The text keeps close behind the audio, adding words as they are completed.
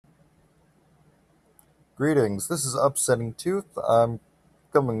Greetings, this is Upsetting Tooth. I'm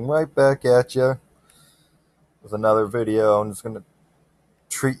coming right back at you with another video. I'm just going to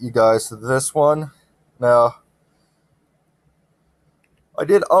treat you guys to this one. Now, I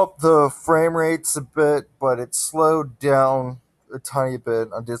did up the frame rates a bit, but it slowed down a tiny bit.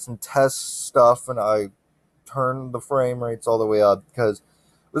 I did some test stuff and I turned the frame rates all the way up because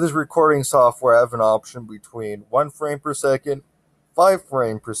with this recording software, I have an option between 1 frame per second, 5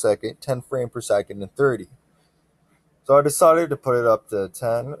 frame per second, 10 frame per second, and 30. So I decided to put it up to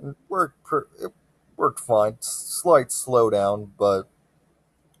 10. It worked fine. Slight slowdown, but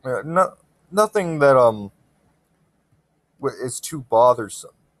nothing that is too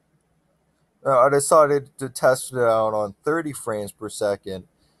bothersome. I decided to test it out on 30 frames per second,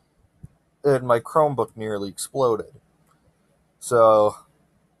 and my Chromebook nearly exploded. So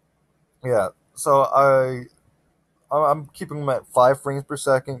yeah, I'm keeping them at 5 frames per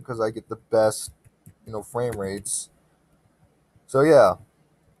second because I get the best frame rates. So yeah,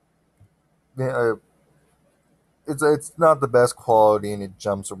 it's not the best quality and it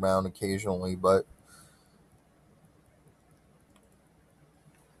jumps around occasionally, but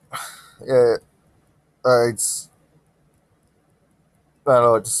yeah, it's I don't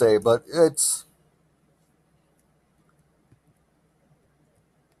know what to say, but it's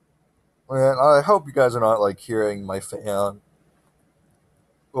man, I hope you guys are not like hearing my fan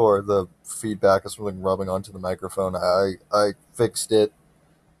or the feedback of something rubbing onto the microphone. I fixed it,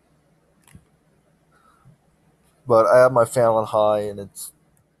 but I have my fan on high and it's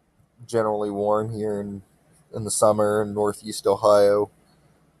generally warm here in the summer in Northeast Ohio.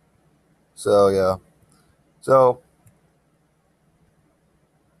 So yeah. So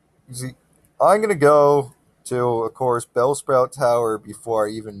you see, I'm gonna go to, of course, Bellsprout Tower before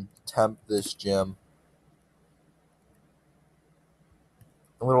I even attempt this gym.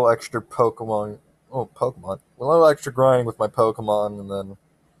 A little extra Pokemon. Oh, Pokemon. A little extra grinding with my Pokemon, and then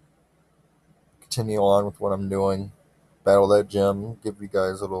continue on with what I'm doing. Battle that gym. Give you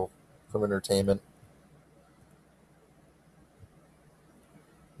guys a little some entertainment.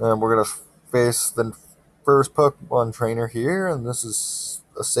 And we're gonna face the first Pokemon trainer here, and this is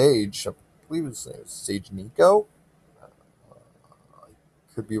a Sage. I believe his name is Sage Nico.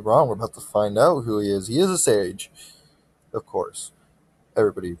 Could be wrong. We're about to find out who he is. He is a Sage, of course.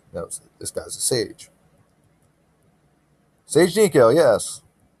 Everybody knows that this guy's a Sage. Sage Nico, yes.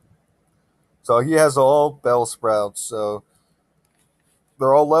 So he has all Bellsprouts, so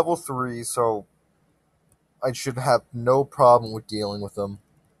they're all level 3, so I should have no problem with dealing with them.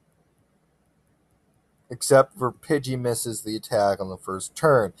 Except for Pidgey misses the attack on the first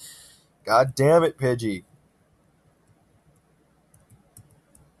turn. God damn it, Pidgey.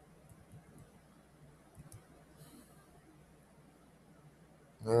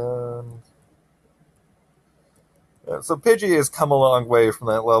 And yeah, so Pidgey has come a long way from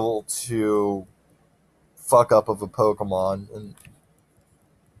that level to fuck up of a Pokemon, and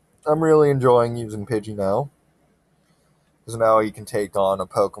I'm really enjoying using Pidgey now. Because now he can take on a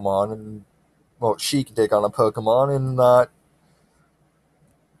Pokemon, and well, she can take on a Pokemon and not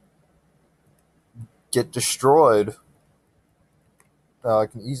get destroyed. I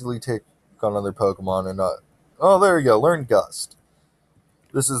can easily take on another Pokemon and not. Oh, there you go. Learn Gust.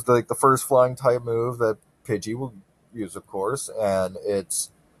 This is the first flying type move that Pidgey will use, of course, and it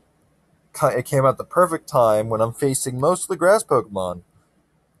came at the perfect time when I'm facing most of the grass Pokemon.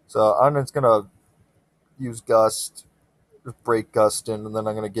 So I'm just gonna use Gust, break Gust in, and then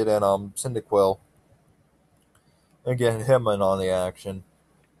I'm gonna get in Cyndaquil and get him in on the action.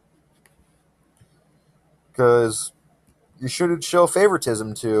 Because you shouldn't show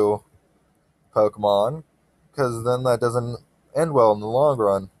favoritism to Pokemon, because then that doesn't end well in the long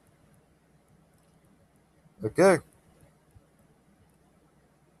run. Okay.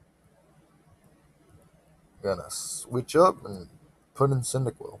 Gonna switch up and put in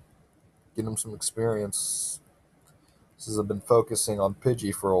Cyndaquil. Get him some experience. Since I've been focusing on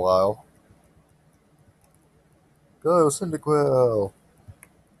Pidgey for a while. Go, Cyndaquil!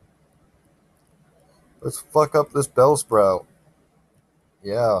 Let's fuck up this Bellsprout.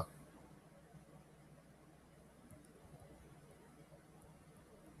 Yeah.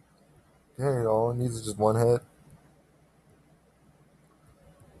 Okay, all it needs is just one hit.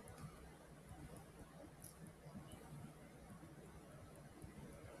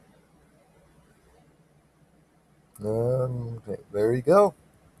 Okay, there you go.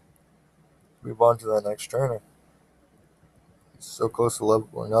 Move on to that next trainer. He's so close to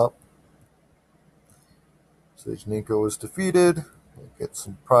leveling up. Sage Nico is defeated. Get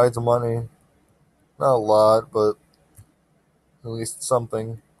some prize of money. Not a lot, but at least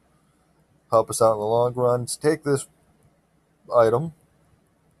something. help us out in the long run. To take this item,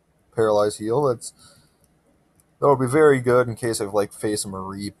 Paralyze Heal, that'll be very good in case I like face a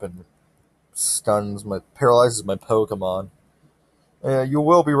Mareep and paralyzes my Pokemon. You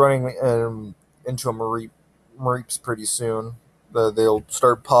will be running into a Mareeps pretty soon. They'll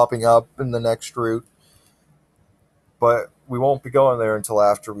start popping up in the next route, but we won't be going there until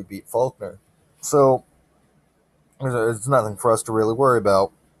after we beat Faulkner. So it's nothing for us to really worry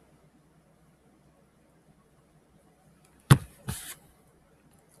about.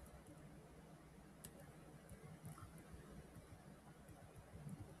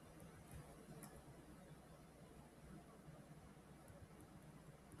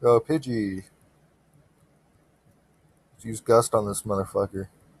 Go Pidgey. Let's use Gust on this motherfucker.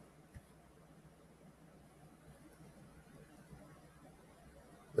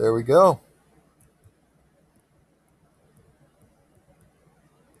 There we go.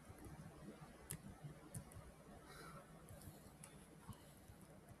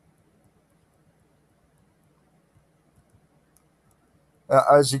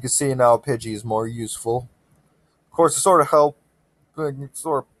 As you can see now, Pidgey is more useful. Of course, it sort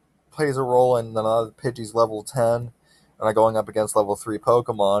of plays a role in Pidgey's level 10, and I'm going up against level 3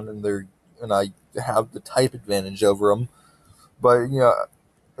 Pokemon, and I have the type advantage over them. But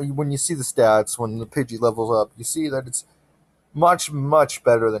when you see the stats, when the Pidgey levels up, you see that it's much, much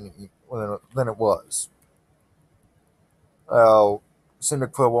better than it was.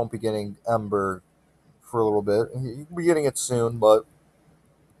 Cyndaquil won't be getting Ember for a little bit. He'll be getting it soon, but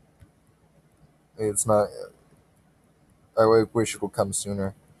it's not. I wish it would come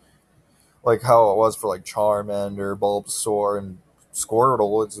sooner. Like how it was for like Charmander, Bulbasaur, and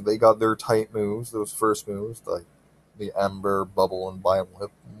Squirtle. They got their type moves, those first moves, like the Ember, Bubble, and Biome Whip.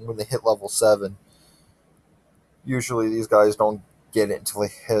 When they hit level 7, usually these guys don't get it until they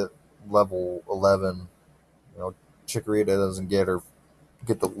hit level 11. Chikorita doesn't get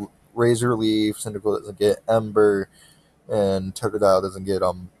the Razor Leaf, Cyndaquil doesn't get Ember, and Totodile doesn't get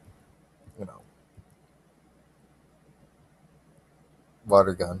you know,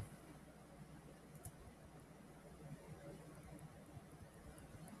 Water Gun.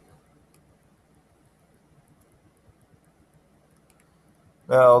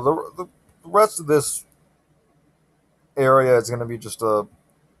 Now the rest of this area is going to be just a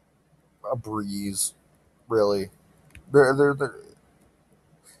breeze, really. They're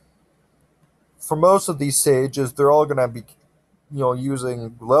for most of these stages, they're all going to be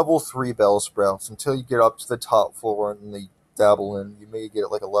using level 3 Bellsprouts until you get up to the top floor and they dabble in. You may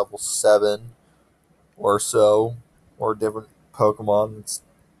get like a level 7 or so, or different Pokemon. It's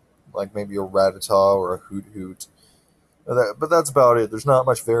like maybe a Rattata or a Hoot Hoot. But that's about it. There's not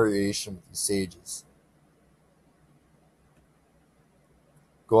much variation with these stages.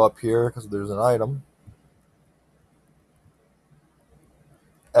 Go up here because there's an item.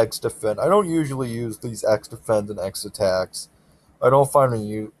 X Defend. I don't usually use these X Defend and X Attacks. I don't find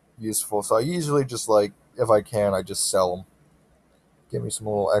them useful, so I usually just if I can, I just sell them. Give me some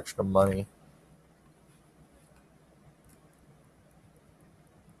little extra money.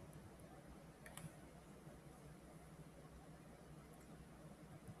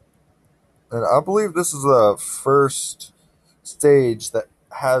 And I believe this is the first stage that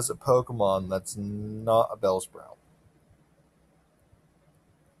has a Pokemon that's not a Bellsprout.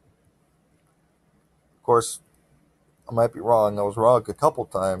 Of course, I might be wrong. I was wrong a couple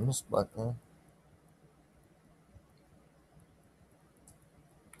times, but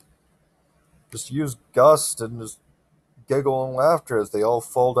just use Gust and just giggle and laughter as they all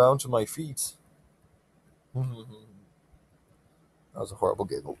fall down to my feet. That was a horrible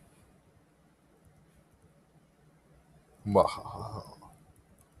giggle.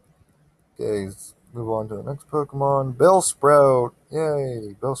 Okay, let's move on to the next Pokemon. Bellsprout!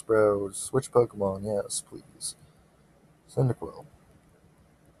 Yay! Bellsprout. Switch Pokemon, yes, please. Cyndaquil.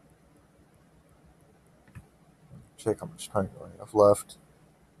 Check how much time I have left.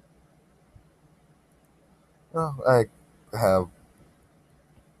 Oh, I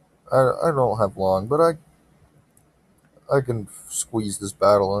don't have long, but I can squeeze this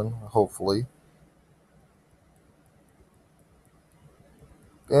battle in, hopefully.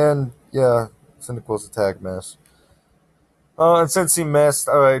 And yeah, Cyndaquil's attack missed. And since he missed,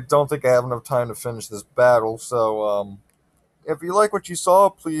 I don't think I have enough time to finish this battle. So, if you like what you saw,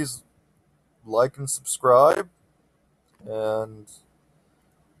 please like and subscribe. And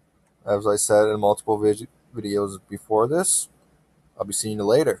as I said in multiple videos before this, I'll be seeing you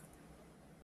later.